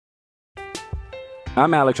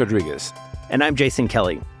I'm Alex Rodriguez. And I'm Jason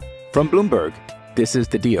Kelly. From Bloomberg, this is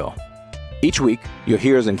The Deal. Each week, you'll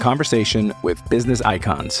hear us in conversation with business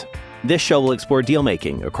icons. This show will explore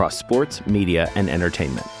deal-making across sports, media, and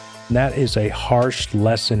entertainment. That is a harsh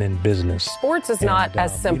lesson in business. Sports is not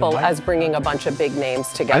as simple as bringing a bunch of big names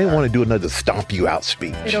together. I didn't want to do another stomp you out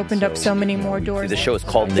speech. It opened up so many more doors. The show is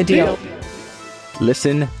called The Deal.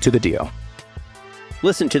 Listen to The Deal.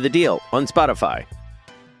 Listen to The Deal on Spotify.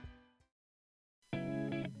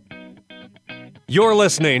 You're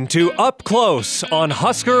listening to Up Close on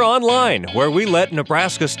Husker Online, where we let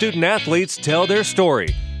Nebraska student athletes tell their story.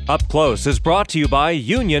 Up Close is brought to you by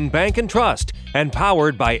Union Bank and Trust and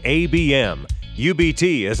powered by ABM.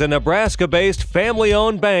 UBT is a Nebraska-based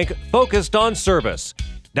family-owned bank focused on service.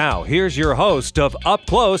 Now, here's your host of Up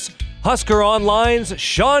Close, Husker Online's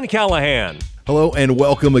Sean Callahan. Hello and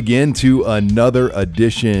welcome again to another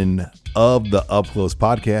edition of the Up Close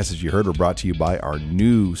podcast. As you heard, we're brought to you by our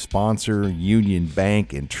new sponsor, Union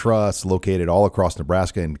Bank and Trust, located all across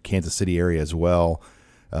Nebraska and Kansas City area as well.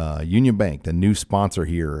 Union Bank, the new sponsor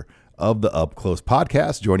here of the Up Close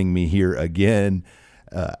podcast. Joining me here again,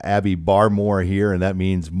 Abby Barmore here, and that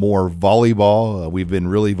means more volleyball. We've been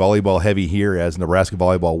really volleyball heavy here as Nebraska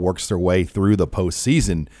volleyball works their way through the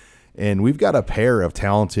postseason. And we've got a pair of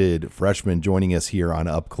talented freshmen joining us here on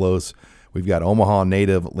Up Close. We've got Omaha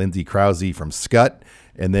native Lindsay Krause from Skutt,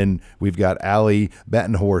 and then we've got Allie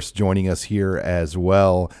Battenhorst joining us here as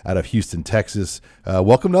well out of Houston, Texas.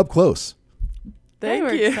 Welcome to Up Close.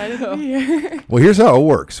 Thank you. Excited to be here. Well, here's how it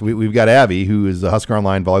works. We've got Abby, who is the Husker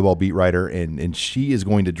Online volleyball beat writer, and she is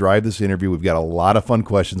going to drive this interview. We've got a lot of fun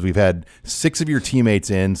questions. We've had 6 of your teammates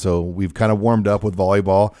in, so we've kind of warmed up with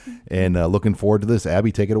volleyball, and looking forward to this.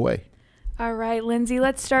 Abby, take it away. All right, Lindsay,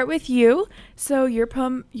 let's start with you. So you're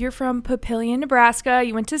from Papillion, Nebraska.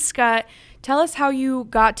 You went to Skutt. Tell us how you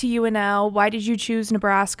got to UNL. Why did you choose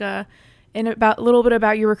Nebraska? And a little bit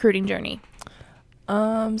about your recruiting journey.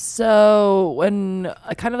 So when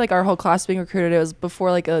kind of like our whole class being recruited, it was before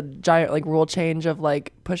like a giant like rule change of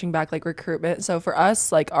like pushing back like recruitment. So for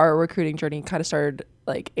us, like our recruiting journey kind of started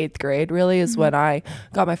like 8th grade really is when I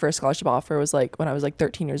got my first scholarship offer, was like when I was like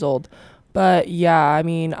 13 years old. But yeah, I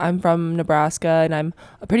mean, I'm from Nebraska and I'm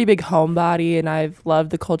a pretty big homebody and I've loved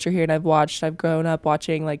the culture here and I've grown up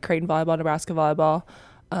watching like Creighton volleyball, Nebraska volleyball,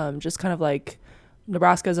 just kind of like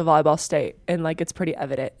Nebraska is a volleyball state and like it's pretty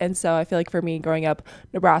evident. And so I feel like for me growing up,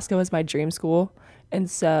 Nebraska was my dream school. And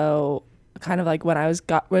so kind of like when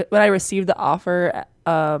I received the offer,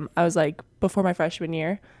 I was like before my freshman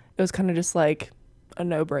year, it was kind of just like a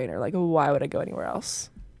no-brainer. Like, why would I go anywhere else?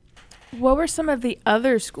 What were some of the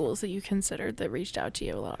other schools that you considered that reached out to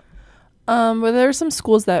you a lot? Well, there were some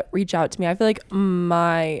schools that reach out to me. I feel like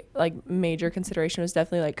my like major consideration was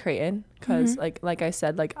definitely like Creighton because like I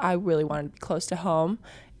said, like I really wanted to be close to home,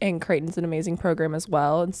 and Creighton's an amazing program as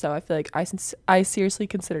well. And so I feel like I seriously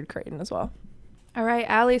considered Creighton as well. All right,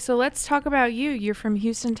 Allie. So let's talk about you. You're from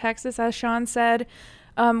Houston, Texas, as Sean said,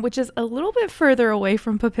 which is a little bit further away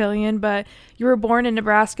from Papillion, but you were born in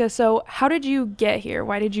Nebraska. So how did you get here?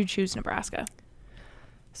 Why did you choose Nebraska?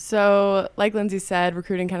 So like Lindsay said,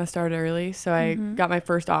 recruiting kind of started early. So I got my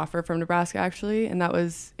first offer from Nebraska actually, and that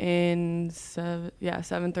was in 7th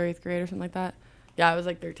or 8th grade or something like that. Yeah, I was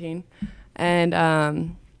like 13. And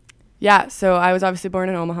so I was obviously born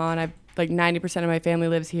in Omaha, and I like 90% of my family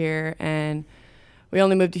lives here, and we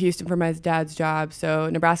only moved to Houston for my dad's job. So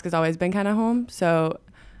Nebraska's always been kind of home. So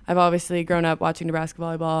I've obviously grown up watching Nebraska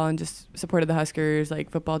volleyball and just supported the Huskers, like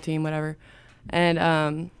football team, whatever.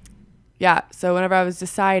 And so whenever I was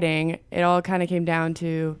deciding, it all kind of came down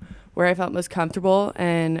to where I felt most comfortable,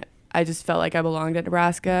 and I just felt like I belonged at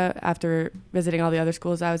Nebraska after visiting all the other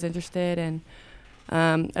schools I was interested in.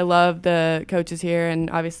 I love the coaches here,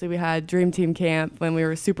 and obviously we had Dream Team Camp when we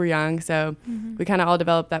were super young, so we kind of all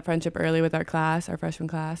developed that friendship early with our class, our freshman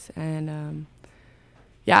class, and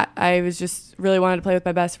I was just really wanted to play with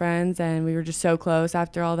my best friends, and we were just so close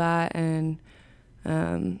after all that, and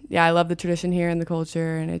I love the tradition here and the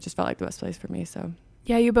culture, and it just felt like the best place for me. So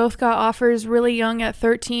yeah, you both got offers really young at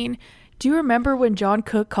 13. Do you remember when John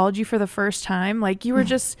Cook called you for the first time? Like you were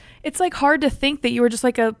just, it's like hard to think that you were just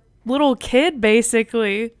like a little kid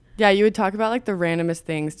basically. Yeah, you would talk about like the randomest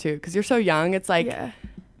things too, because you're so young. It's like,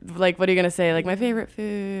 like what are you gonna say? Like my favorite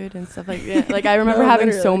food and stuff like that. Like I remember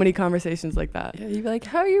having so many conversations like that. Yeah, you'd be like,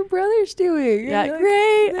 "How are your brothers doing?" Yeah, like,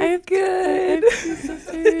 great. I'm good.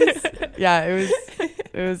 Yeah,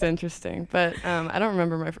 it was interesting, but I don't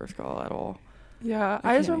remember my first call at all. Yeah,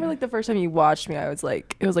 I just remember like the first time you watched me, I was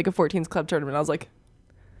like, it was like a 14s club tournament. I was like,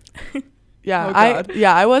 yeah, oh God.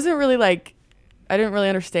 I wasn't really like. I didn't really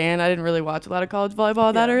understand. I didn't really watch a lot of college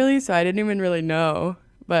volleyball that early, so I didn't even really know.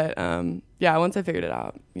 But yeah, once I figured it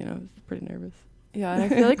out, you know, I was pretty nervous. Yeah, and I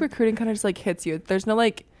feel like recruiting kind of just like hits you. There's no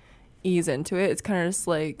like ease into it. It's kind of just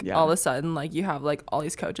like all of a sudden like you have like all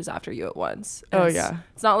these coaches after you at once. And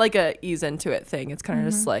it's not like a ease into it thing. It's kind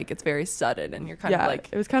of just like it's very sudden, and you're kind of like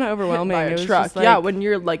it was kind of overwhelming. By a it was truck. Just like, when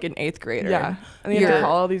you're like an 8th grader. Yeah, and you have to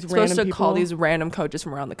call all these random supposed to call people. these random coaches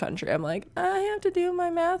from around the country. I'm like, I have to do my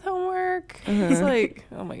math homework. It's like,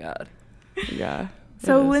 oh my god. Yeah.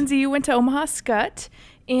 So Lindsay, you went to Omaha Skutt,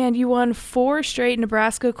 and you won 4 straight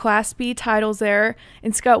Nebraska Class B titles there,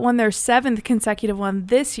 and Skutt won their 7th consecutive one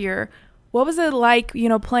this year. What was it like, you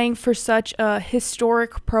know, playing for such a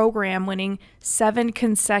historic program, winning 7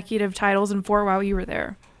 consecutive titles in 4 while you were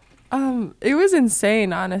there? It was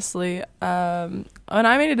insane, honestly. When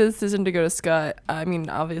I made a decision to go to Skutt, I mean,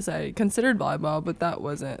 obviously I considered volleyball, but that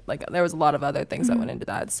wasn't, like, there was a lot of other things that went into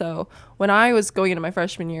that. So when I was going into my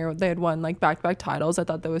freshman year, they had won, like, back-to-back titles. I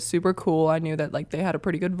thought that was super cool. I knew that, like, they had a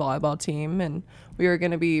pretty good volleyball team, and we were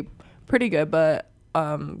going to be pretty good, but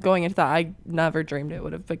going into that, I never dreamed it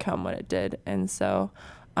would have become what it did. And so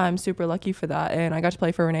I'm super lucky for that. And I got to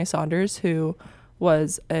play for Renee Saunders, who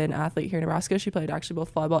was an athlete here in Nebraska. She played actually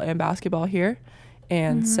both volleyball and basketball here.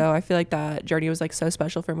 And so I feel like that journey was like so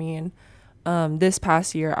special for me. And this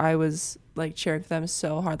past year, I was like cheering for them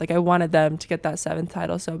so hard. Like I wanted them to get that 7th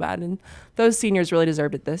title so bad. And those seniors really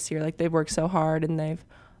deserved it this year. Like they've worked so hard, and they've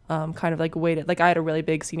kind of like waited. Like I had a really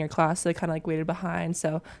big senior class, so they kind of like waited behind.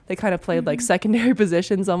 So they kind of played like secondary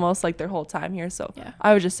positions almost like their whole time here. So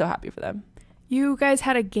I was just so happy for them. You guys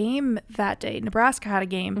had a game that day. Nebraska had a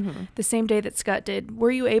game the same day that Skutt did. Were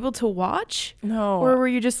you able to watch? No. Or were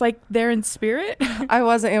you just like there in spirit? I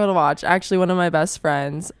wasn't able to watch. Actually, one of my best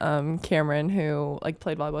friends, Cameron, who like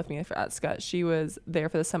played volleyball with me at Skutt, she was there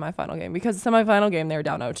for the semifinal game, because the semifinal game they were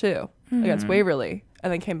down 0-2 against Waverly,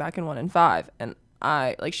 and then came back and won in 5. And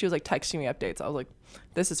she was like texting me updates. I was like,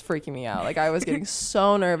 this is freaking me out. Like I was getting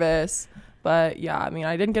so nervous. But yeah, I mean,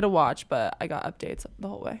 I didn't get to watch, but I got updates the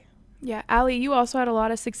whole way. Yeah, Allie, you also had a lot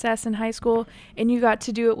of success in high school, and you got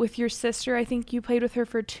to do it with your sister. I think you played with her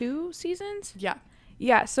for 2 seasons? Yeah.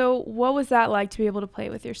 Yeah, so what was that like to be able to play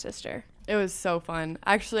with your sister? It was so fun.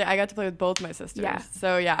 Actually, I got to play with both my sisters. Yeah.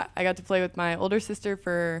 So, yeah, I got to play with my older sister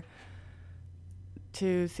for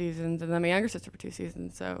 2 seasons, and then my younger sister for 2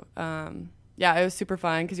 seasons. So, yeah, it was super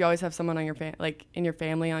fun because you always have someone on your in your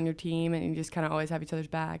family on your team, and you just kind of always have each other's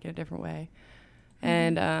back in a different way.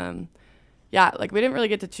 And yeah, like we didn't really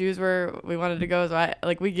get to choose where we wanted to go, so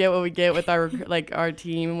we get what we get with our like our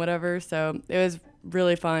team and whatever. So it was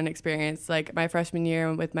really fun experience. Like my freshman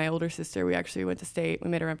year with my older sister, we actually went to state. We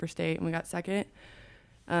made a run for state, and we got 2nd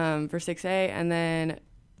for 6A. And then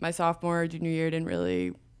my sophomore, junior year didn't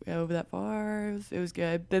really go that far. It was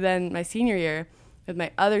good. But then my senior year with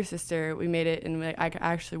my other sister, we made it, and I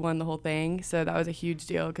actually won the whole thing. So that was a huge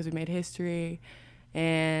deal because we made history.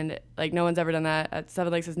 And like no one's ever done that.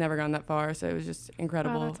 Seven Lakes has never gone that far, so it was just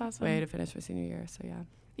incredible. Wow, that's awesome. Way to finish my senior year. So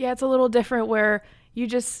yeah, it's a little different where you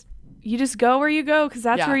just go where you go because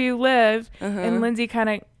that's where you live. And Lindsay kind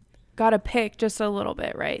of got to pick just a little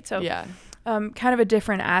bit, right? So kind of a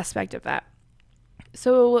different aspect of that.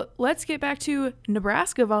 So let's get back to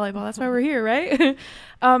Nebraska volleyball. That's why we're here, right?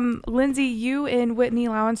 Lindsay, you and Whitney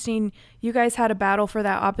Lauenstein, you guys had a battle for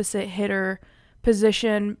that opposite hitter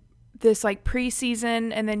position this like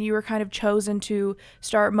preseason, and then you were kind of chosen to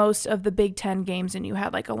start most of the Big Ten games, and you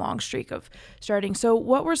had like a long streak of starting. So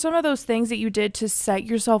what were some of those things that you did to set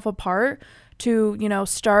yourself apart to, you know,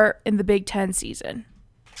 start in the Big Ten season?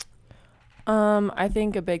 I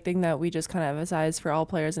think a big thing that we just kind of emphasize for all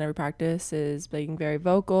players in every practice is being very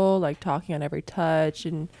vocal, like talking on every touch,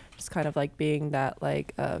 and just kind of like being that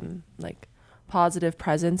like positive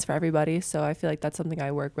presence for everybody. So I feel like that's something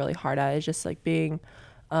I work really hard at, is just like being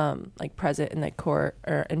like present in the court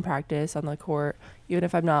or in practice on the court, even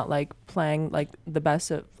if I'm not like playing like the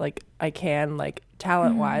best of like I can, like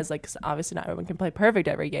talent wise, like obviously not everyone can play perfect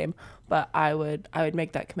every game, but I would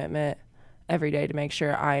make that commitment every day to make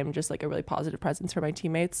sure I am just like a really positive presence for my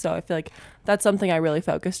teammates. So I feel like that's something I really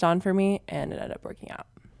focused on for me, and it ended up working out.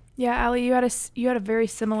 Yeah, Allie, you had a very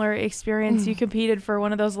similar experience. You competed for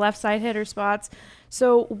one of those left side hitter spots.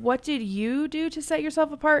 So what did you do to set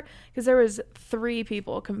yourself apart? Because there was 3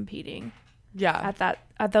 people competing. Yeah.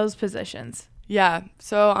 At those positions. Yeah.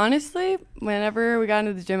 So honestly, whenever we got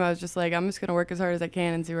into the gym, I was just like, I'm just gonna work as hard as I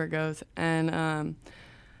can and see where it goes. And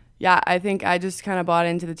yeah, I think I just kind of bought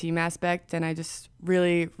into the team aspect, and I just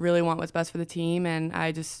really, really want what's best for the team, and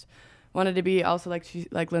I just wanted to be also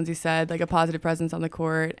like Lindsay said, like a positive presence on the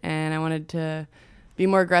court, and I wanted to be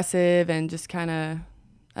more aggressive and just kind of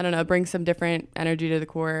I don't know, bring some different energy to the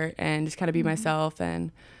court and just kind of be myself.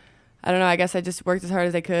 And I don't know, I guess I just worked as hard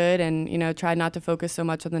as I could and, you know, tried not to focus so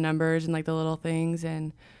much on the numbers and like the little things.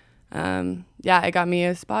 And yeah, it got me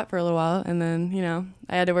a spot for a little while. And then, you know,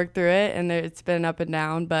 I had to work through it, and it's been up and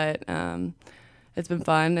down, but it's been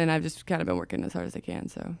fun, and I've just kind of been working as hard as I can.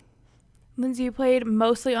 So, Lindsay, you played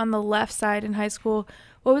mostly on the left side in high school.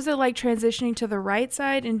 What was it like transitioning to the right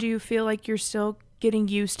side, and do you feel like you're still getting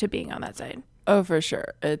used to being on that side? Oh, for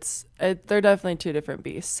sure. They're definitely two different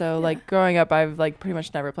beasts. So like growing up, I've like pretty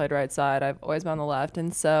much never played right side. I've always been on the left.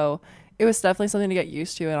 And so it was definitely something to get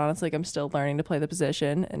used to. And honestly, like, I'm still learning to play the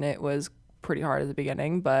position, and it was pretty hard at the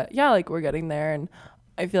beginning, but yeah, like we're getting there. And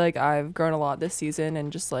I feel like I've grown a lot this season,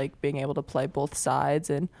 and just like being able to play both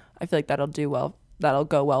sides. And I feel like that'll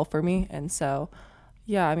go well for me. And so,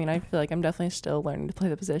 yeah, I mean, I feel like I'm definitely still learning to play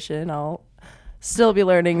the position. I'll still be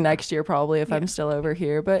learning next year probably if I'm still over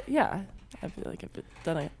here. But yeah, I feel like I've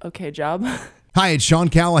done an okay job. Hi, it's Sean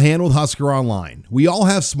Callahan with Husker Online. We all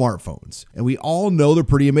have smartphones, and we all know they're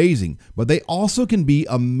pretty amazing, but they also can be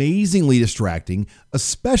amazingly distracting,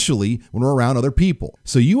 especially when we're around other people.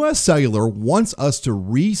 So US Cellular wants us to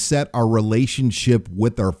reset our relationship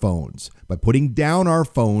with our phones by putting down our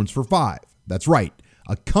phones for $5. That's right.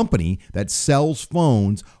 A company that sells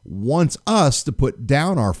phones wants us to put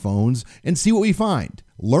down our phones and see what we find.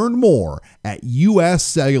 Learn more at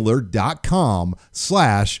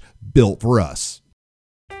uscellular.com/built-for-us.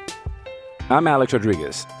 I'm Alex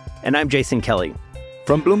Rodriguez. And I'm Jason Kelly.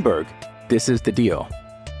 From Bloomberg, this is The Deal.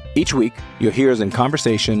 Each week, you'll hear us in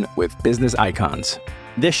conversation with business icons.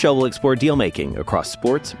 This show will explore deal-making across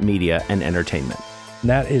sports, media, and entertainment. And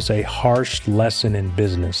that is a harsh lesson in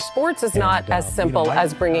business. Sports is not as simple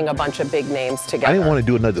as bringing a bunch of big names together. I didn't want to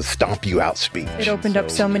do another stomp you out speech. It opened up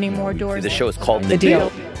so many more doors. The show is called The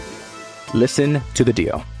Deal. Listen to The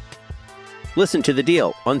Deal. Listen to The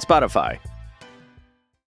Deal on Spotify.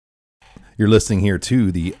 You're listening here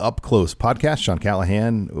to the Up Close podcast. Sean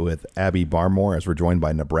Callahan with Abby Barmore, as we're joined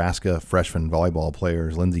by Nebraska freshman volleyball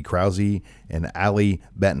players Lindsay Krause and Allie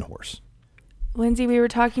Bettenhorst. Lindsay, we were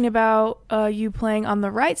talking about you playing on the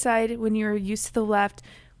right side when you were used to the left.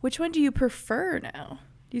 Which one do you prefer now?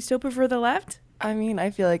 Do you still prefer the left? I mean,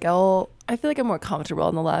 I feel like I'm more comfortable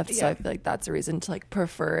on the left, so I feel like that's a reason to like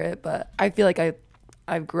prefer it. But I feel like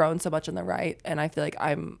I've grown so much on the right, and I feel like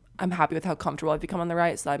I'm happy with how comfortable I've become on the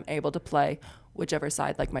right, so I'm able to play whichever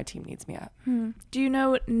side like my team needs me at. Do you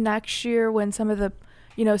know next year when some of the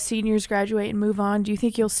seniors graduate and move on, do you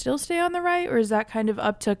think you'll still stay on the right, or is that kind of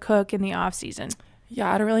up to Cook in the off season?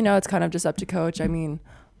 Yeah, I don't really know. It's kind of just up to Coach. I mean,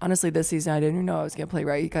 honestly, this season I didn't even know I was gonna play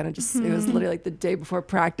right. He kind of just it was literally like the day before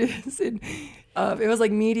practice, and it was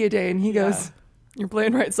like media day, and he goes, "You're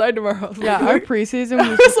playing right side tomorrow." Yeah, our preseason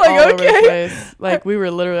was just like, all over the okay. place. Like we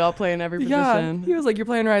were literally all playing every position. Yeah, he was like, "You're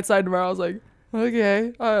playing right side tomorrow." I was like,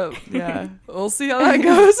 "Okay, yeah, we'll see how that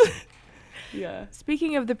goes." Yeah.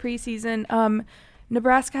 Speaking of the preseason,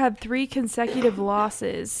 Nebraska had 3 consecutive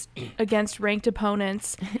losses against ranked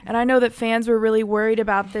opponents. And I know that fans were really worried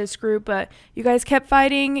about this group, but you guys kept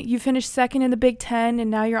fighting. You finished second in the Big Ten, and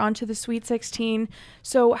now you're on to the Sweet 16.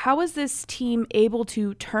 So how was this team able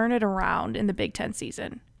to turn it around in the Big Ten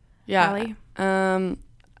season? Yeah. Allie?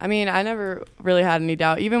 I mean, I never really had any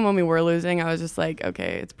doubt. Even when we were losing, I was just like,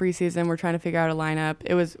 okay, it's preseason. We're trying to figure out a lineup.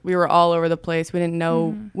 We were all over the place. We didn't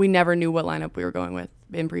know, we never knew what lineup we were going with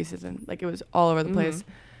in preseason. Like, it was all over the place.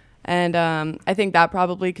 And I think that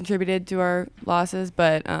probably contributed to our losses.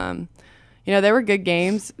 But, they were good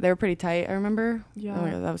games. They were pretty tight, I remember. Yeah. Oh,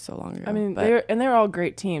 yeah, that was so long ago. I mean, they were all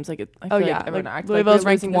great teams. Like, I feel like everyone acted Louisville's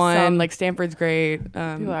like ranked 1. Like, Stanford's great.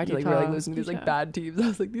 People acted like really losing to these like bad teams. I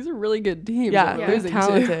was like, these are really good teams. Yeah, they're they're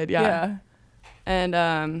talented. Yeah.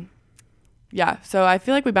 And so I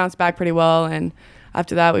feel like we bounced back pretty well. And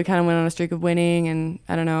after that, we kind of went on a streak of winning. And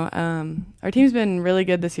I don't know, our team's been really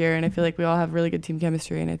good this year. And I feel like we all have really good team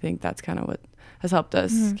chemistry. And I think that's kind of what has helped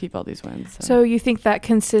us keep all these wins. So you think that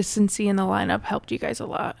consistency in the lineup helped you guys a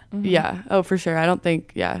lot? Yeah. Oh, for sure. I don't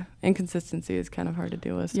think, inconsistency is kind of hard to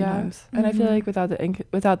deal with sometimes. And I feel like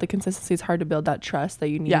without the consistency, it's hard to build that trust that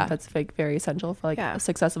you need. Yeah. That's like very essential for the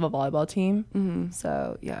success of a volleyball team.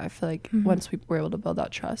 So I feel like once we were able to build that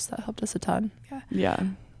trust, that helped us a ton. Yeah.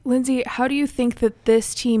 Lindsay, how do you think that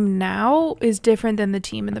this team now is different than the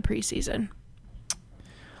team in the preseason?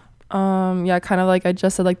 Kind of like I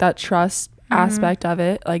just said, like that trust aspect of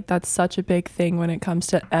it. Like that's such a big thing when it comes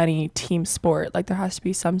to any team sport. Like there has to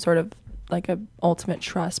be some sort of like a ultimate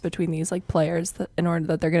trust between these like players that in order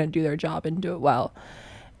that they're going to do their job and do it well.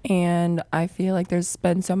 And I feel like there's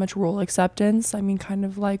been so much role acceptance. I mean, kind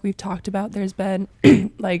of like we've talked about, there's been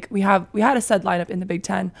like we had a set lineup in the Big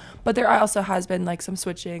Ten, but there also has been like some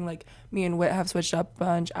switching. Like me and Whit have switched up a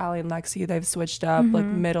bunch. Allie and Lexi, they've switched up, like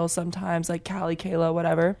middle sometimes, like Callie, Kayla,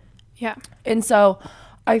 whatever. Yeah. And so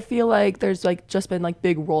I feel like there's like just been like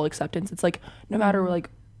big role acceptance. It's like no matter like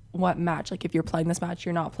what match, like if you're playing this match,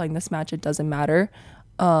 you're not playing this match, it doesn't matter.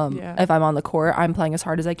 If I'm on the court, I'm playing as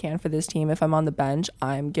hard as I can for this team. If I'm on the bench,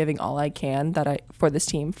 I'm giving all I can for this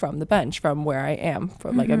team from the bench, from where I am,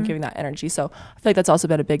 from like I'm giving that energy. So I feel like that's also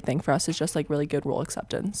been a big thing for us. It's just like really good role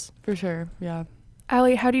acceptance. For sure. Yeah.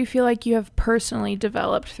 Allie, how do you feel like you have personally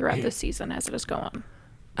developed throughout this season as it has gone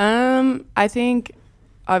on? I think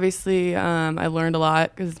obviously I learned a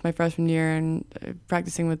lot because it's my freshman year and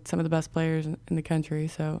practicing with some of the best players in the country.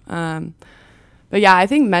 So, but yeah, I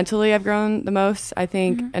think mentally I've grown the most. I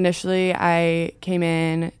think initially I came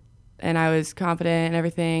in and I was confident and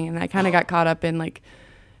everything, and I kind of got caught up in like,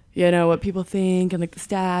 what people think and like the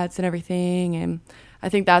stats and everything. And I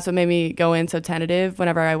think that's what made me go in so tentative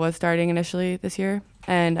whenever I was starting initially this year.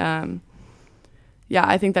 And yeah,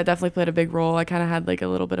 I think that definitely played a big role. I kind of had like a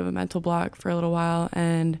little bit of a mental block for a little while,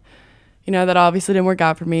 and that obviously didn't work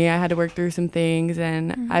out for me. I had to work through some things,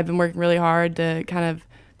 and I've been working really hard to kind of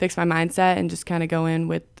fix my mindset and just kind of go in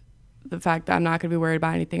with the fact that I'm not going to be worried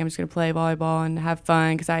about anything. I'm just going to play volleyball and have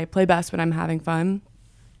fun because I play best when I'm having fun.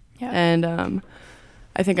 Yeah. And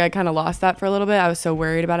I think I kind of lost that for a little bit. I was so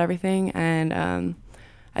worried about everything. And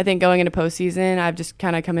I think going into postseason, I've just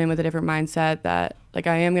kind of come in with a different mindset that like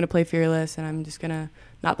I am going to play fearless, and I'm just going to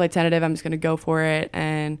not play tentative. I'm just going to go for it,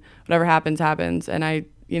 and whatever happens, happens. And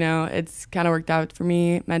it's kind of worked out for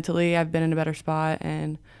me mentally. I've been in a better spot,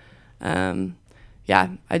 and I've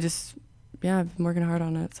been working hard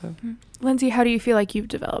on it. So, Lindsay, how do you feel like you've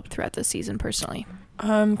developed throughout this season personally?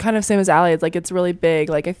 Kind of same as Allie. It's like it's really big.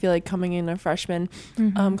 Like I feel like coming in a freshman,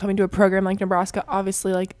 coming to a program like Nebraska,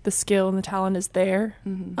 obviously like the skill and the talent is there,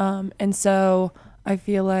 and so I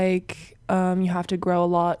feel like you have to grow a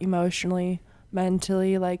lot emotionally,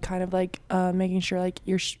 mentally, like kind of like making sure like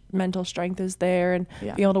your mental strength is there and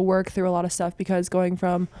be able to work through a lot of stuff, because going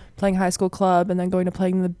from playing high school club and then going to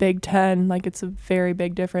playing in the Big Ten, like it's a very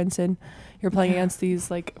big difference, and you're playing against these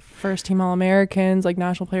like first team All-Americans, like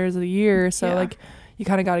national players of the year, so like you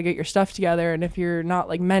kind of got to get your stuff together, and if you're not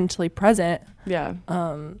like mentally present,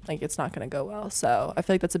 like it's not going to go well. So I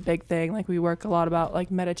feel like that's a big thing. Like we work a lot about like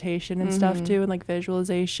meditation and stuff too, and like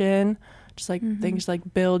visualization, just like things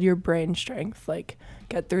like build your brain strength, like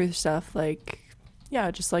get through stuff, like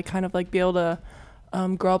just like kind of like be able to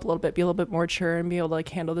grow up a little bit, be a little bit more mature, and be able to like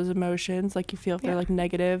handle those emotions, like you feel if they're like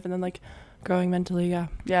negative, and then like growing mentally.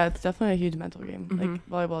 It's definitely a huge mental game. Like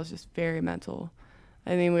volleyball is just very mental.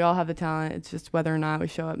 I mean, we all have the talent. It's just whether or not we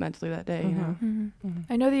show up mentally that day,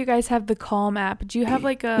 I know that you guys have the Calm app. Do you have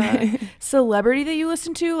like a celebrity that you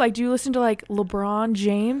listen to? Like, do you listen to like LeBron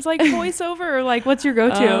James like voiceover, or like what's your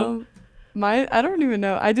go-to? I don't even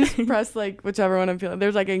know. I just press like whichever one I'm feeling.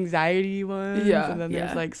 There's like anxiety ones, and then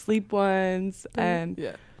there's like sleep ones,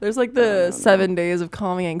 and there's like the 7 days of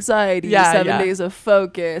calming anxiety, 7 days of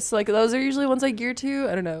focus. Like those are usually ones I gear to.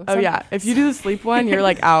 I don't know. If you do the sleep one, you're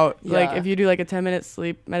like out. Like if you do like a 10-minute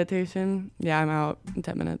sleep meditation, I'm out in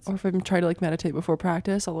 10 minutes. Or if I'm trying to like meditate before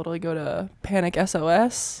practice, I'll literally go to Panic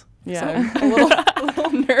SOS. Yeah. So I'm a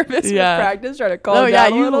little nervous with practice, trying to calm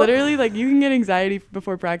down a little. Literally like you can get anxiety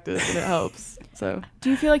before practice, and it helps. So do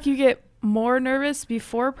you feel like you get more nervous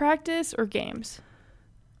before practice or games?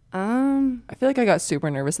 I feel like I got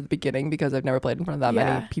super nervous at the beginning because I've never played in front of that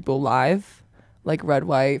many people live. Like red,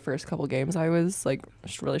 white, first couple games I was like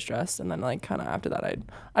just really stressed, and then like kind of after that I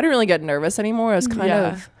didn't really get nervous anymore. I was kind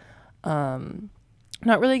of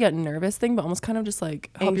not really get nervous thing, but almost kind of just like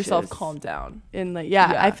help yourself calm down. And like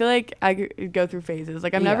I feel like I go through phases.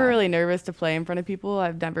 Like I'm never really nervous to play in front of people.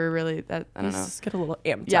 I've never really I don't know. Just get a little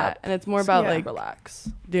amped up. And it's more about like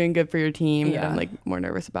relax, doing good for your team that I'm like more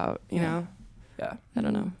nervous about, you know. I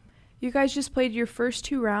don't know. You guys just played your first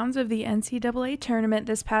 2 rounds of the NCAA tournament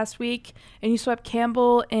this past week, and you swept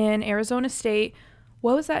Campbell and Arizona State.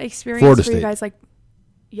 What was that experience for you guys? Like,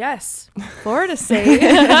 yes, Florida State.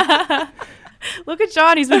 Look at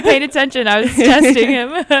John; he's been paying attention. I was testing him.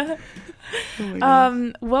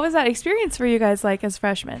 What was that experience for you guys like as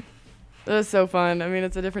freshmen? It was so fun. I mean,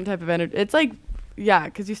 it's a different type of energy. It's like,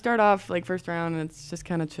 because you start off like first round and it's just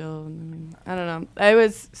kind of chill. And, I mean, I don't know. It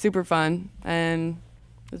was super fun, and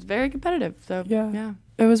it was very competitive. So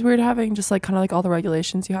it was weird having just like kind of like all the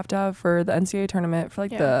regulations you have to have for the NCAA tournament for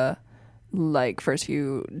like the like first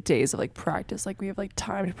few days of like practice, like we have like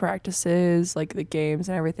timed practices, like the games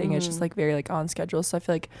and everything. It's just like very like on schedule. So I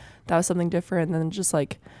feel like that was something different than just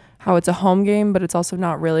like how it's a home game, but it's also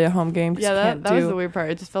not really a home game. Yeah, that was the weird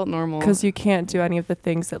part. It just felt normal. Because you can't do any of the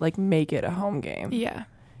things that like make it a home game. Yeah.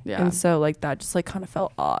 Yeah. And so like that just like kind of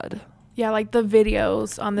felt odd. Yeah, like the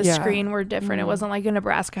videos on the screen were different. It wasn't like a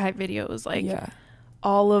Nebraska hype video. It was like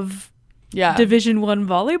all of Division I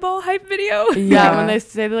volleyball hype video. Yeah, when they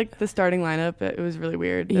say like the starting lineup, it was really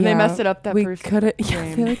weird. And they messed it up that first game.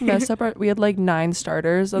 Yeah, they like messed up. We had like 9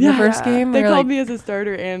 starters on the first game. They called me as a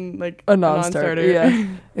starter and like a non-starter. Yeah,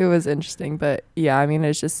 it was interesting, but yeah, I mean,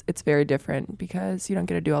 it's very different because you don't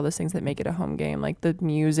get to do all those things that make it a home game. Like the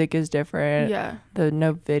music is different. Yeah, the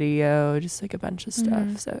no video, just like a bunch of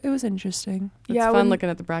stuff. So it was interesting. It's fun looking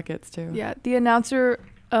at the brackets too. Yeah, the announcer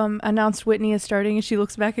announced Whitney as starting, and she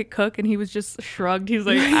looks back at Cook, and he was just shrugged. He was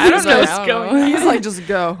like, I don't know what's going on. He's like, just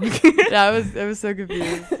go. Yeah, I was so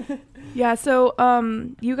confused. Yeah, so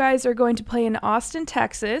you guys are going to play in Austin,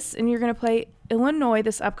 Texas, and you're going to play Illinois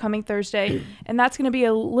this upcoming Thursday, and that's going to be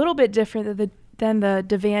a little bit different than the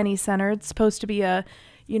Devaney Center. It's supposed to be a,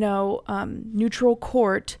 neutral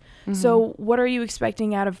court. So what are you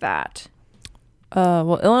expecting out of that?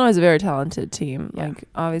 Well, Illinois is a very talented team. Yeah. Like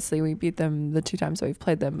obviously we beat them the 2 times that we've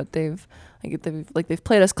played them, but they've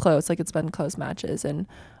played us close. Like it's been close matches, and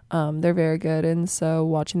they're very good. And so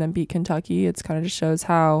watching them beat Kentucky, it's kind of just shows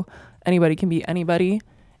how anybody can beat anybody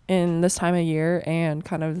in this time of year. And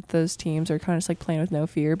kind of those teams are kind of just like playing with no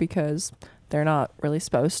fear because they're not really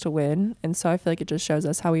supposed to win. And so I feel like it just shows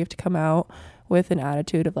us how we have to come out with an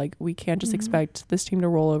attitude of like, we can't just expect this team to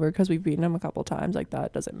roll over because we've beaten them a couple times. Like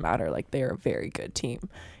that doesn't matter. Like they're a very good team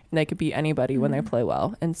and they could beat anybody when they play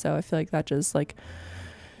well. And so I feel like that just like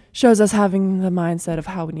shows us having the mindset of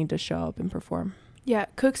how we need to show up and perform. Yeah,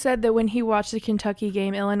 Cook said that when he watched the Kentucky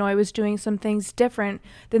game, Illinois was doing some things different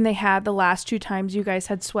than they had the last 2 times you guys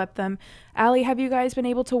had swept them. Allie, have you guys been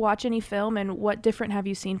able to watch any film, and what different have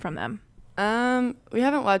you seen from them? We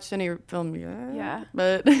haven't watched any film yet. Yeah.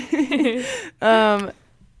 But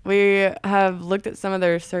we have looked at some of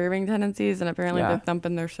their serving tendencies, and apparently they're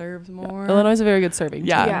thumping their serves more. Illinois is a very good serving team.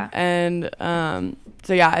 Yeah. And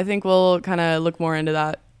so I think we'll kind of look more into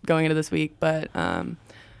that going into this week. But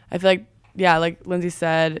I feel like Lindsay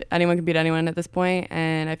said, anyone can beat anyone at this point,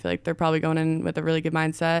 and I feel like they're probably going in with a really good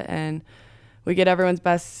mindset, and we get everyone's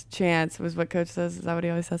best chance was what coach says. Is that what he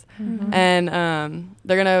always says? And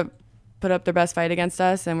they're gonna put up their best fight against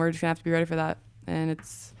us, and we're just gonna have to be ready for that. And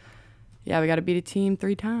it's we got to beat a team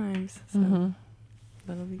 3 times, so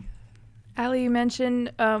that'll be good. Allie, you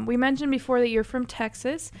mentioned we mentioned before that you're from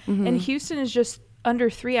Texas, and Houston is just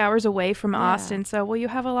under 3 hours away from Austin. So will you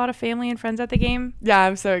have a lot of family and friends at the game? Yeah,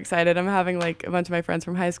 I'm so excited. I'm having like a bunch of my friends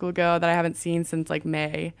from high school go that I haven't seen since like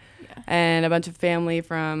May, and a bunch of family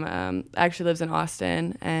from actually lives in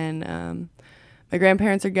Austin, and my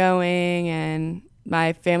grandparents are going, and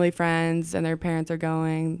my family friends and their parents are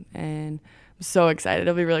going, and I'm so excited.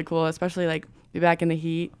 It'll be really cool, especially like be back in the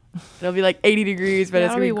heat. It'll be like 80 degrees, but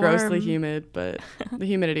it's gonna be grossly humid, but the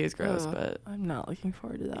humidity is gross. But I'm not looking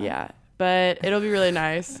forward to that. Yeah, but it'll be really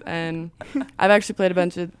nice. And I've actually played a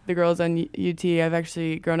bunch of the girls on UT. I've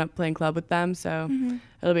actually grown up playing club with them, so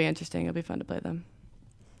it'll be interesting. It'll be fun to play them.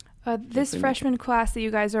 This freshman class that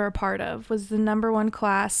you guys are a part of was the #1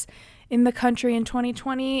 class in the country in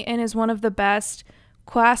 2020 and is one of the best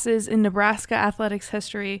classes in Nebraska athletics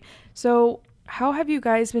history. So how have you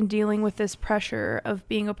guys been dealing with this pressure of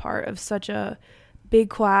being a part of such a big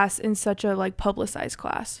class in such a like publicized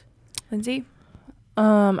class? Lindsay?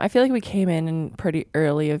 I feel like we came in pretty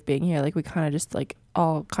early of being here. Like we kind of just like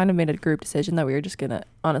all kind of made a group decision that we were just gonna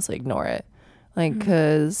honestly ignore it. Like,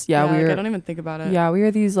 cause we were. I don't even think about it. Yeah, we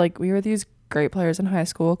were these great players in high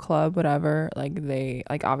school, club, whatever. Like they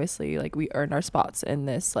like obviously like we earned our spots in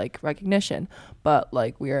this like recognition, but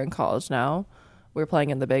like we are in college now. We're playing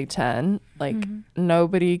in the Big Ten. Like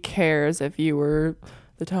nobody cares if you were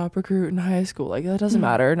the top recruit in high school. Like that doesn't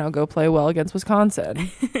matter. Now go play well against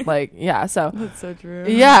Wisconsin. Like so that's so true.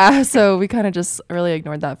 Yeah, so we kind of just really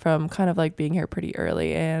ignored that from kind of like being here pretty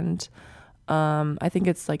early, and I think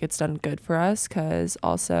it's done good for us because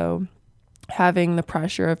also having the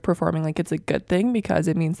pressure of performing, like it's a good thing because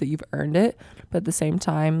it means that you've earned it, but at the same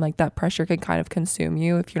time like that pressure can kind of consume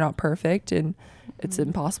you if you're not perfect, and it's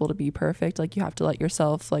impossible to be perfect. Like you have to let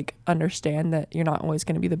yourself like understand that you're not always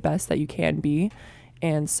going to be the best that you can be.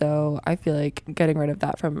 And so I feel like getting rid of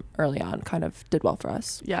that from early on kind of did well for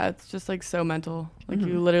us. Yeah, it's just like so mental. Like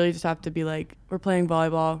you literally just have to be like, we're playing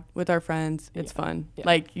volleyball with our friends. It's fun. Yeah.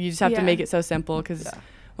 Like you just have to make it so simple because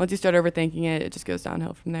once you start overthinking it, it just goes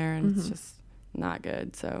downhill from there, and it's just not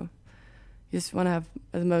good. So You just want to have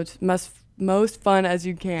as most fun as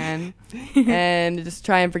you can, and just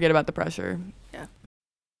try and forget about the pressure. Yeah.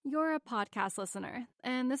 You're a podcast listener,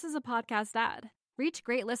 and this is a podcast ad. Reach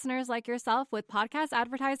great listeners like yourself with podcast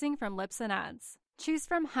advertising from Libsyn Ads. Choose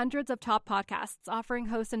from hundreds of top podcasts offering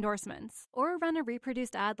host endorsements, or run a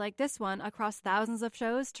reproduced ad like this one across thousands of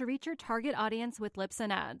shows to reach your target audience with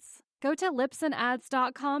Libsyn Ads. Go to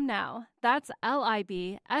libsynads.com now. That's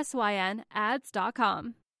LIBSYN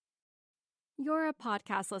ads.com. You're a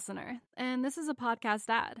podcast listener, and this is a podcast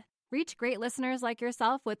ad. Reach great listeners like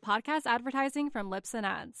yourself with podcast advertising from Libsyn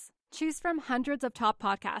Ads. Choose from hundreds of top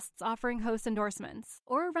podcasts offering host endorsements,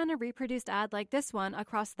 or run a reproduced ad like this one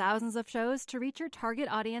across thousands of shows to reach your target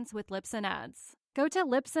audience with Libsyn Ads. Go to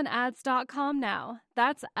libsynads.com now.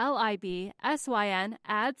 That's LIBSYN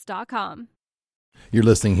ads.com. You're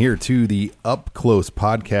listening here to the Up Close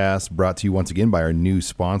podcast, brought to you once again by our new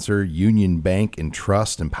sponsor, Union Bank and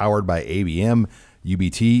Trust, and powered by ABM.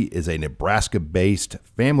 UBT is a Nebraska-based,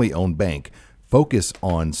 family-owned bank. Focus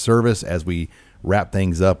on service as we wrap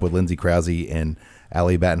things up with Lindsay Krause and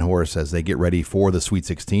Allie Battenhorst as they get ready for the Sweet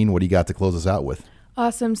 16. What do you got to close us out with?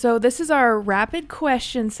 Awesome. So this is our rapid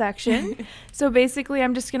question section. So basically,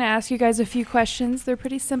 I'm just going to ask you guys a few questions. They're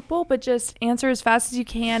pretty simple, but just answer as fast as you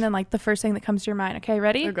can and like the first thing that comes to your mind. Okay,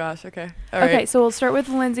 ready? Oh gosh, okay. All okay, right. so we'll start with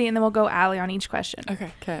Lindsay and then we'll go Allie on each question.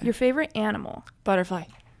 Okay. Your favorite animal? Butterfly.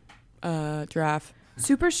 Giraffe.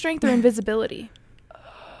 Super strength or invisibility?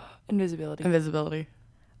 Invisibility. Invisibility.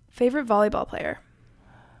 Favorite volleyball player?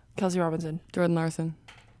 Kelsey Robinson. Jordan Larson.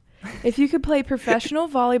 If you could play professional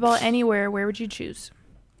volleyball anywhere, where would you choose?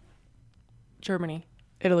 Germany.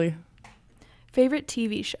 Italy. Favorite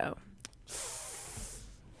TV show?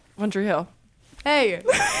 One Tree Hill. Hey,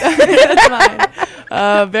 that's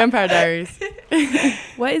mine. Vampire Diaries.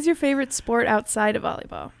 What is your favorite sport outside of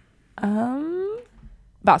volleyball?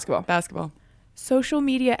 Basketball. Social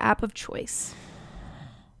media app of choice?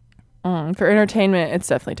 For entertainment, it's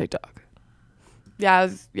definitely TikTok.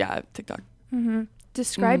 Yeah, TikTok. Mm-hmm.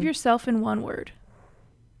 Describe yourself in one word.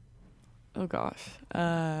 Oh gosh.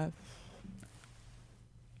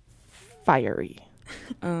 Fiery.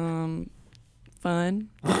 Fun.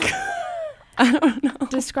 I don't know.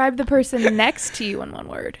 Describe the person next to you in one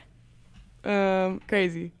word.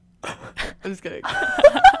 Crazy. I'm just kidding.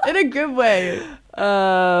 In a good way.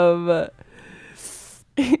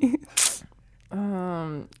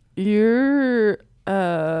 You're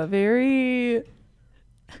very.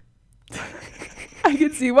 I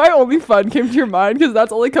can see why only fun came to your mind, because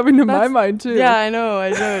that's only coming to my mind too. Yeah, I know.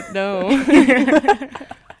 I don't know.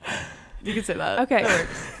 You can say that. Okay. That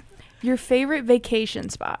Your favorite vacation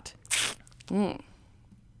spot? I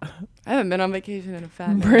haven't been on vacation in a fat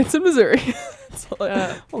minute. Branson, Missouri.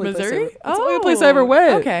 Missouri? That's the only place I ever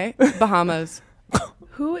went. Okay. Bahamas.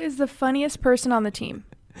 Who is the funniest person on the team?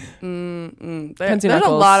 There's a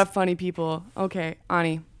lot of funny people. Okay,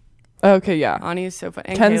 Ani. Okay, yeah. Ani is so funny.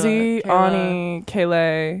 And Kenzie, Ani,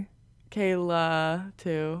 Kayla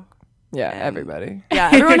too. Yeah, and everybody. Yeah,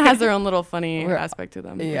 everyone has their own little funny aspect to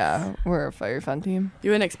them. Yeah, we're a very fun team. You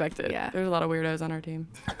wouldn't expect it. Yeah. There's a lot of weirdos on our team.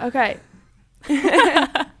 Okay.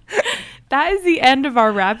 That is the end of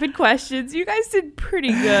our rapid questions. You guys did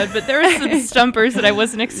pretty good, but there were some stumpers that I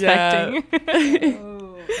wasn't expecting.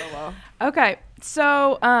 Oh well. Okay,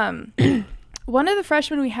 so one of the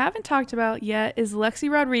freshmen we haven't talked about yet is Lexi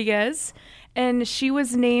Rodriguez, and she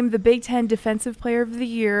was named the Big Ten Defensive Player of the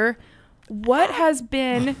Year. What has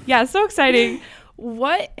been, so exciting.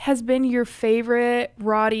 What has been your favorite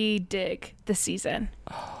Roddy dig this season?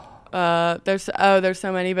 There's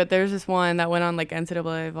so many, but there's this one that went on like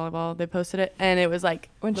NCAA volleyball. They posted it, and it was like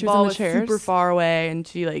when the she ball was in the was chairs? super far away, and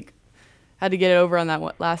she like had to get it over on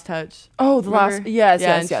that last touch. Oh, the last, yes.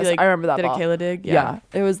 And she, like, I remember that did ball. a Kayla dig. Yeah,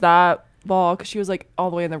 it was that ball because she was like all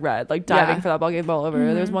the way in the red, like diving for that ball, getting the ball over.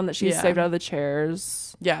 Mm-hmm. There's one that she saved out of the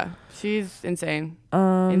chairs. Yeah, she's insane.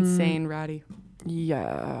 Insane ratty.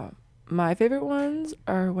 Yeah. My favorite ones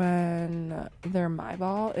are when they're my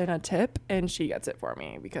ball in a tip and she gets it for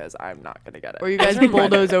me because I'm not going to get it. Or you guys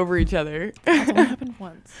bulldoze over each other. That's only happened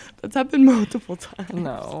once. That's happened multiple times.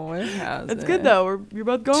 No, it hasn't. It's good though. You're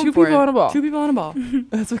both going Two for it. people on a ball. 2 people on a ball.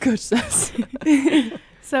 That's what coach says.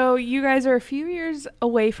 So you guys are a few years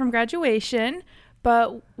away from graduation,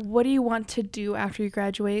 but what do you want to do after you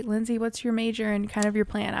graduate? Lindsay, what's your major and kind of your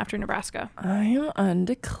plan after Nebraska? I am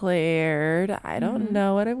undeclared. I don't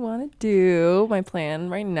know what I want to do. My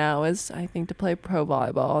plan right now is, I think, to play pro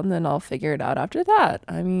volleyball, and then I'll figure it out after that.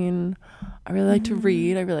 I mean, I really like to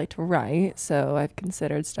read. I really like to write. So I've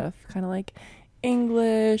considered stuff kind of like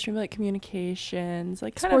English, maybe like communications,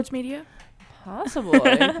 like kind Sports of media?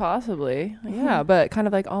 Possibly. Yeah, but kind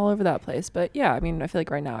of like all over that place. But yeah, I mean, I feel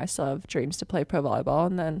like right now I still have dreams to play pro volleyball,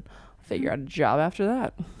 and then figure out a job after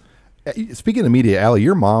that. Speaking of media, Allie,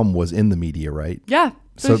 your mom was in the media, right? Yeah.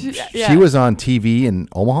 So she was on TV in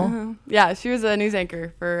Omaha? Yeah, she was a news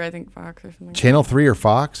anchor for, I think, Fox or something. Channel 3 or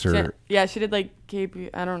Fox? Or Yeah, she did like KP,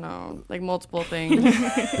 I don't know, like multiple things.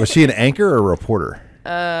 Was she an anchor or a reporter?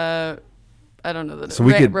 I don't know. So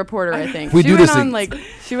we could reporter, I think. We she do went this on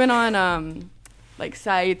she went on like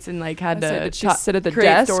sites and like had to did she sit at the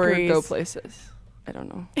desk or go places? I don't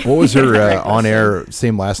know. What was her on-air,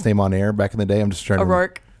 same last name on air back in the day? I'm just trying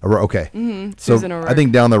O'Rourke. Okay. Mm-hmm. So Susan O'Rourke. I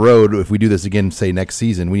think down the road, if we do this again, say next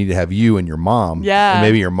season, we need to have you and your mom. Yeah. And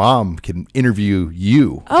maybe your mom can interview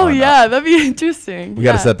you. Oh, yeah. That'd be interesting. We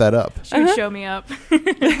got to set that up. She would show me up.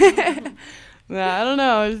 Nah, I don't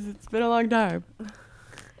know. It's been a long time.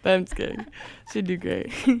 But I'm just kidding. She'd do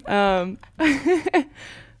great.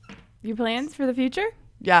 Your plans for the future?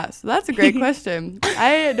 Yeah, so that's a great question.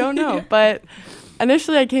 I don't know, but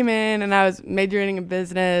initially I came in and I was majoring in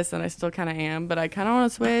business, and I still kind of am, but I kind of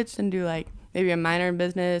want to switch and do like maybe a minor in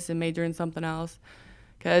business and major in something else,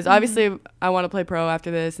 because obviously I want to play pro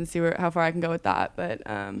after this and see how far I can go with that. But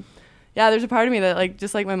yeah, there's a part of me that, like,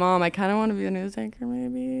 just like my mom, I kind of want to be a news anchor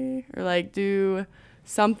maybe, or like do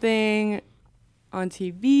something on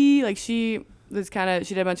TV. Like she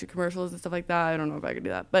did a bunch of commercials and stuff like that. I don't know if I could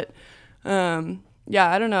do that, but yeah,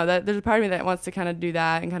 I don't know. There's a part of me that wants to kind of do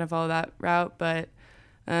that and kind of follow that route, but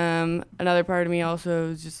another part of me also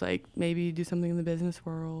is just like maybe do something in the business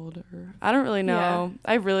world, or I don't really know.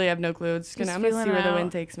 Yeah. I really have no clue. I'm gonna see where the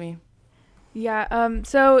wind takes me. Yeah.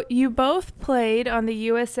 So you both played on the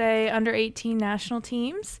USA under-18 national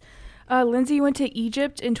teams. Lindsay went to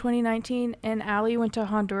Egypt in 2019, and Allie went to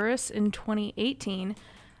Honduras in 2018.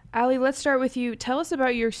 Allie, let's start with you. Tell us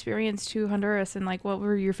about your experience to Honduras and like what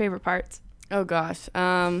were your favorite parts. Oh gosh,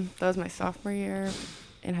 that was my sophomore year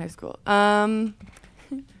in high school. I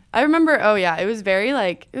remember. Oh yeah, it was very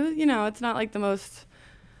like it was. It's not like the most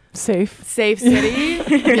safe city.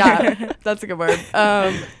 Yeah, that's a good word.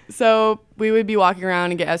 So we would be walking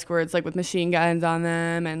around and get escorts like with machine guns on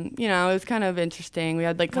them, and it was kind of interesting. We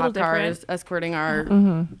had like cop cars escorting our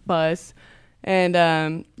bus,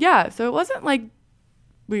 and yeah, so it wasn't like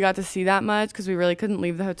we got to see that much because we really couldn't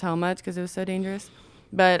leave the hotel much because it was so dangerous.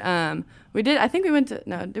 But we did. I think we went to.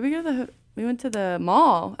 No, did we go to the? We went to the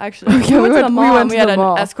mall actually. Okay, we went to the mall. And we had an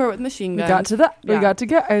escort with machine guns. We got to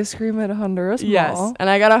get ice cream at Honduras Mall. Yes, and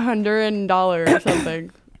I got $100 or something.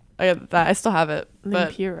 I got that. I still have it.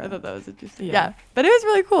 But Limpira. I thought that was interesting. Yeah, but it was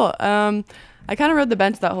really cool. I kind of rode the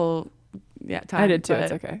bench that whole time. I did too.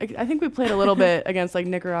 It's okay. I think we played a little bit against like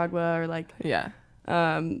Nicaragua or like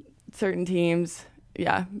certain teams.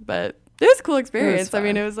 Yeah, but it was a cool experience. I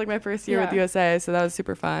mean, it was like my first year with USA, so that was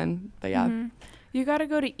super fun. But yeah. Mm-hmm. You got to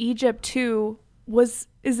go to Egypt too.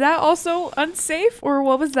 Is that also unsafe, or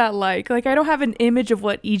what was that like? Like, I don't have an image of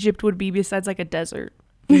what Egypt would be besides like a desert.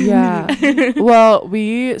 Yeah. Well,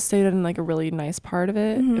 we stayed in like a really nice part of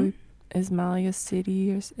it. Ismailia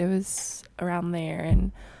City. It was around there,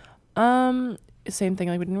 and same thing.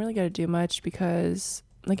 Like, we didn't really get to do much because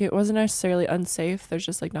like it wasn't necessarily unsafe. There's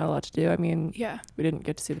just like not a lot to do. I mean, we didn't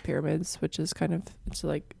get to see the pyramids, which is kind of, it's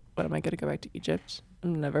like, what am I going to go back to Egypt?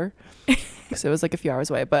 Never. So it was like a few hours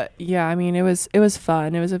away. But yeah, I mean, it was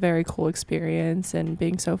fun. It was a very cool experience, and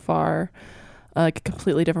being so far, like a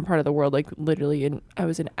completely different part of the world, like literally I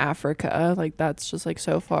was in Africa. Like that's just like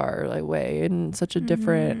so far away and such a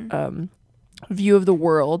different view of the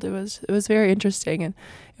world. It was very interesting, and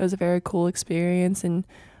it was a very cool experience, and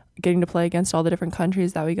getting to play against all the different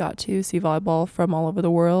countries that we got to see volleyball from all over the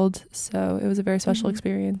world. So it was a very special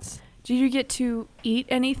experience. Did you get to eat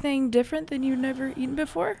anything different than you'd never eaten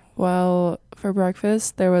before? Well, for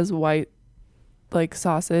breakfast, there was white, like,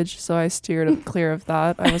 sausage, so I steered clear of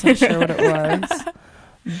that. I wasn't sure what it was.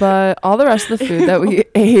 But all the rest of the food that we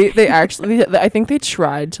ate, I think they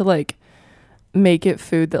tried to, like, make it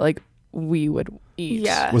food that, like, we would eat.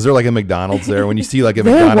 Yeah. Was there like a McDonald's there? When you see like a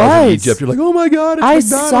McDonald's in Egypt, you're like, oh my God,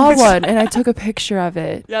 it's McDonald's. I saw one and I took a picture of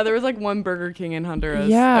it. Yeah, there was like one Burger King in Honduras.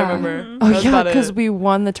 Yeah. I remember. Oh yeah, because we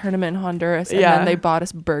won the tournament in Honduras, and then they bought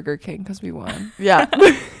us Burger King because we won. Yeah.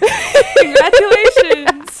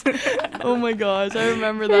 Congratulations. Oh my gosh, I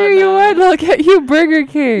remember that. Here you won. Look at you, Burger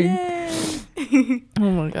King. Yay.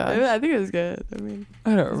 Oh my gosh. I think it was good. I mean,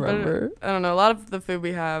 I don't remember. I don't know. A lot of the food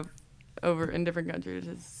we have over in different countries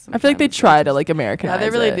is, I feel like they try to like Americanize it. Yeah,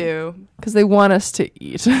 they really do, because they want us to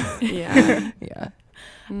eat. Yeah. Yeah.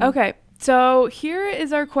 Okay, so here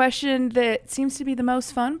is our question that seems to be the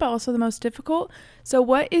most fun but also the most difficult. So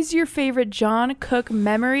what is your favorite John Cook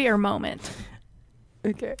memory or moment?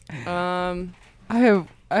 Okay. I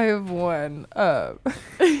have one.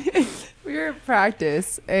 We were at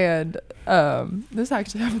practice, and this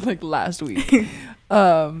actually happened like last week.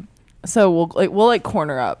 So we'll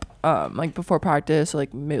corner up like before practice, or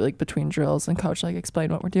like maybe like between drills, and coach like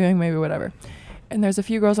explain what we're doing, maybe whatever. And there's a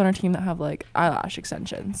few girls on our team that have like eyelash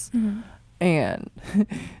extensions, and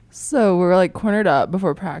so we're like cornered up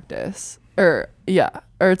before practice, or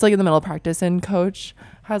it's like in the middle of practice, and coach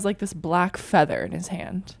has like this black feather in his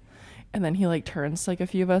hand. And then he like turns to like a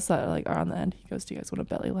few of us that like are on the end. He goes, "Do you guys want a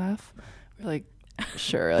belly laugh?" We're like,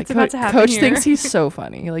 "Sure." Like coach thinks he's so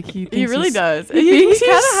funny. Like he really does. He kind of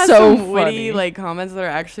has so some witty like comments that are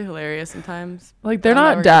actually hilarious sometimes. Like they're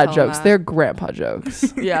not dad jokes; they're grandpa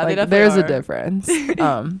jokes. Yeah, like, they definitely there's are. a difference.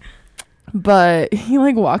 But he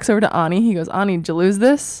like walks over to Ani. He goes, "Ani, did you lose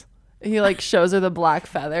this?" He like shows her the black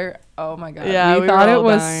feather. Oh my god! Yeah, we thought it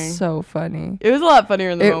was dying. So funny. It was a lot funnier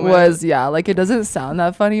in the moment. It was, yeah. Like it doesn't sound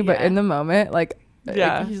that funny, but in the moment, like,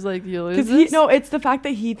 he's like, "You lose this?" No, it's the fact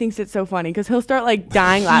that he thinks it's so funny because he'll start like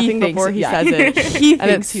dying laughing before he says it. He and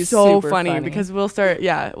thinks it's he's so super funny because we'll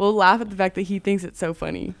laugh at the fact that he thinks it's so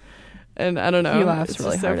funny. And I don't know. He laughs it's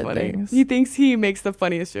really so hard at funny. things. He thinks he makes the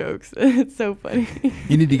funniest jokes. It's so funny.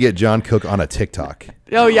 You need to get John Cook on a TikTok.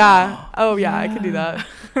 Oh yeah, I could do that.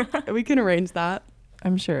 We can arrange that.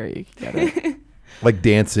 I'm sure you can get it. Like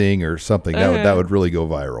dancing or something. That would really go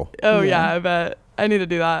viral. Oh yeah, I bet. I need to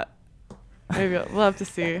do that. Maybe we'll have to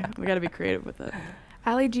see. We got to be creative with it.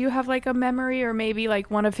 Allie, do you have like a memory or maybe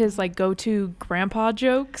like one of his like go-to grandpa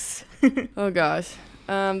jokes? Oh gosh.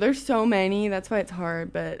 There's so many. That's why it's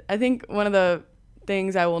hard. But I think one of the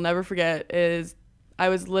things I will never forget is I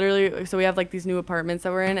was literally, so we have like these new apartments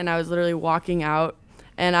that we're in, and I was literally walking out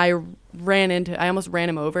and I almost ran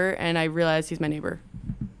him over, and I realized he's my neighbor.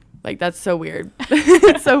 Like, that's so weird.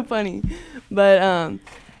 It's so funny. But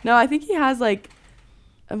no, I think he has like,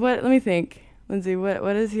 let me think. Lindsay, what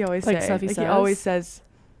does he always say? Stuff he like says? He always says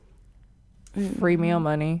free meal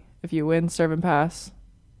money. If you win, serve and pass.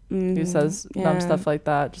 He says dumb stuff like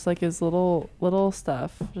that. Just like his little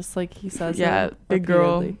stuff. Just like he says. Yeah, big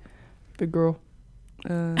girl.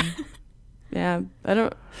 Yeah, I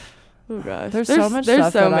don't. Oh gosh, there's so much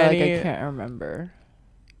stuff so that many. I can't remember.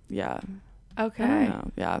 Yeah. Okay. I don't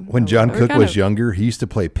know. Yeah. When John Cook was younger, he used to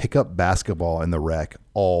play pickup basketball in the rec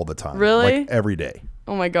all the time. Really? Like every day.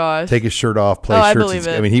 Oh my gosh. Take his shirt off, play shirts. I believe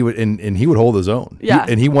it. I mean, he would and he would hold his own. Yeah.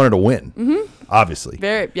 And he wanted to win. Obviously.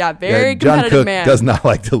 Very John competitive Cook man. does not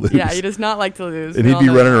like to lose. Yeah, he does not like to lose. And he'd be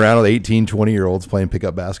running around with 18, 20-year-olds playing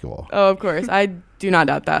pickup basketball. Oh, of course. I do not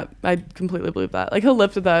doubt that. I completely believe that. Like, he'll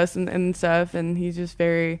lift with us and stuff, and he's just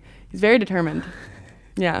very determined.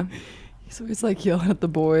 Yeah. He's always like yelling at the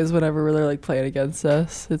boys whenever they're like playing against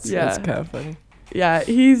us. It's kind of funny. Yeah,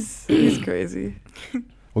 he's crazy.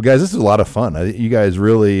 Well, guys, this is a lot of fun. You guys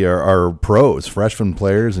really are pros, freshman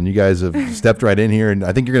players, and you guys have stepped right in here. And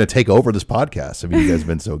I think you're going to take over this podcast. I mean, you guys have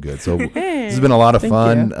been so good. So this has been a lot of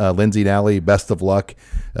fun. Lindsay and Allie, best of luck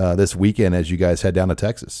this weekend as you guys head down to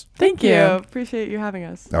Texas. Thank you. Appreciate you having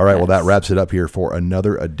us. All right. Well, that wraps it up here for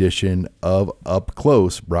another edition of Up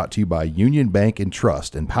Close, brought to you by Union Bank and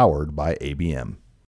Trust and powered by ABM.